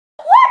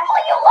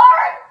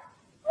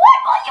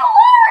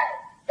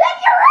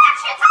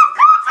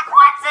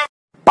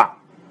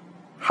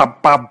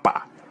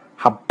hababa,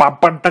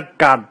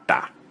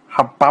 hababadagada,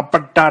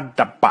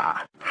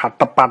 hababadadaba,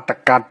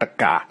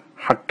 hatabadagadaga,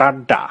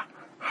 hadada,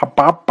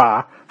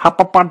 hababa,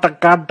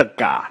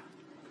 hababadagadaga,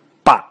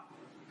 ba,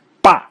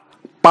 ba,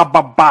 ba,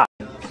 ba, ba.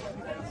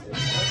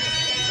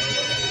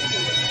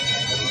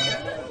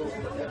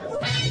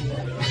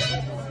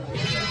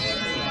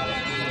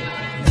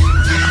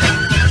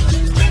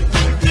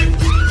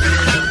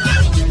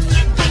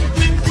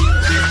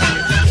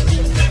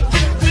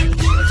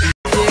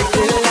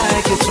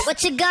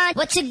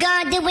 What you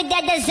gonna do with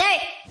that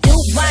dessert? Do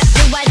what,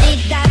 do what, dee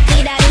da,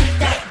 dee da, dee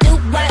da. Do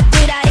what,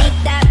 do da, dee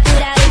da, do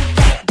da, dee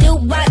da. Do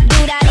what, do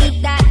da, dee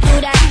da, do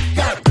da, dee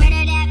da.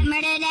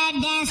 Murder that,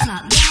 dance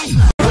up, dance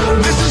up.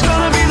 This is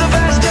gonna be the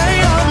best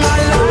day of my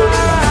life.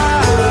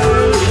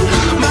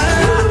 My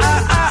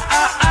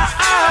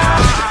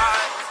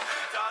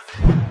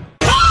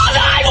Call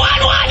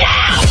 911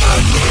 now!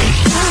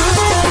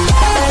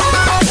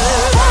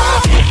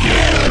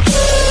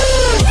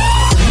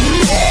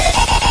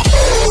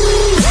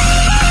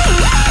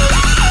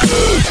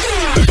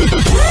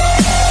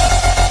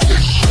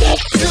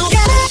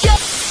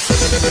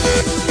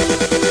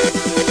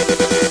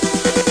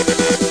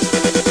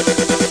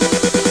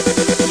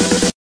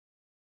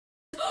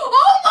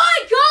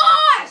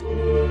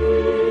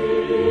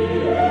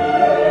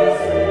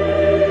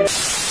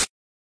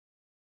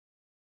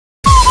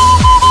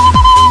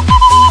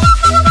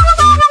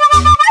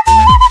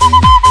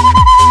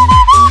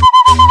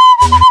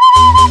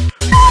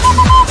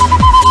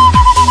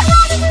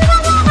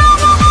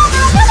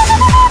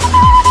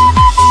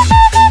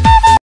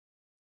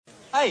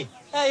 Hey,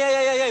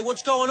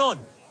 what's going on?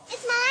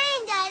 It's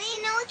mine, Daddy.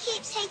 Noah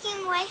keeps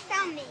taking away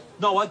from me.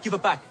 Noah, give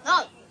it back.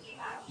 No.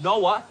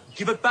 Noah,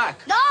 give it back.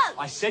 No.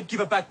 I said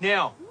give it back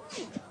now.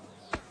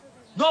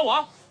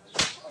 Noah!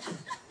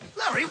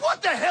 Larry,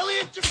 what the hell are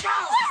you doing?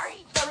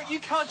 Larry! Larry, you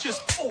can't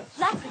just... Oh,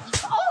 Larry!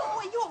 Oh,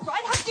 are you all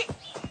right? How did you...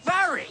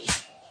 Larry!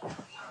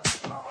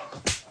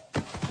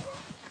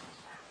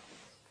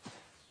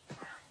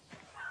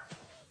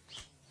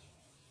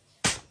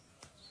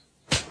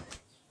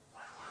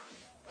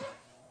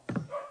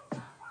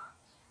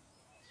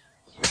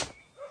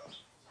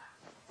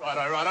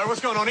 Righto,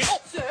 what's going on here? Oh,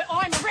 sir,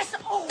 I'm arrested.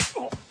 Oh.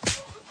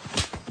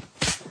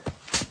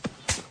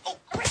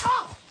 Arrest.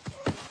 Oh.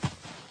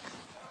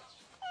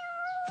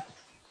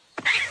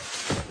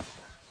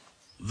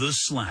 The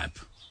Slap,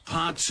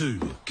 Part 2,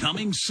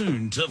 coming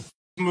soon to...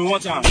 Hit me one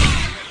time,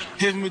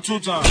 hit me two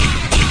times,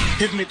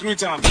 hit me three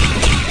times.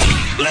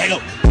 Lego.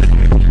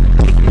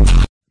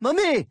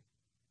 Mommy!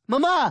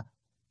 Mama!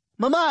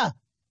 Mama!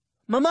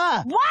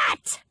 Mama!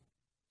 What?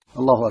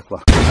 Allahu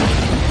Akbar.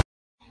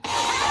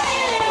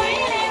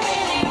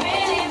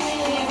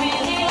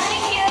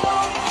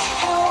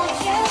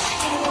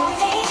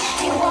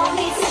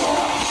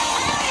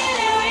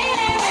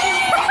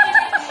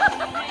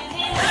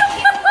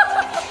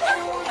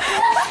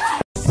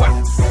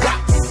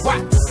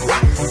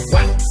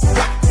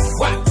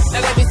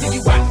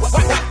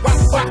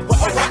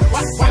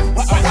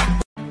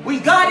 We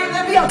got in the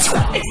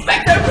Leviosa!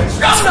 Expecto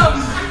Patronum!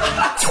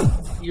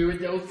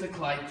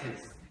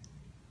 Uridocyclitis.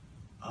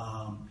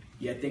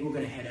 Yeah, I think we're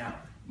gonna head out.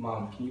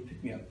 Mom, can you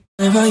pick me up?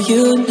 Where are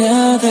you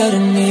now that I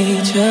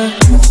need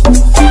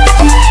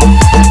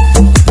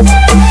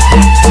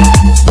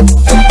you?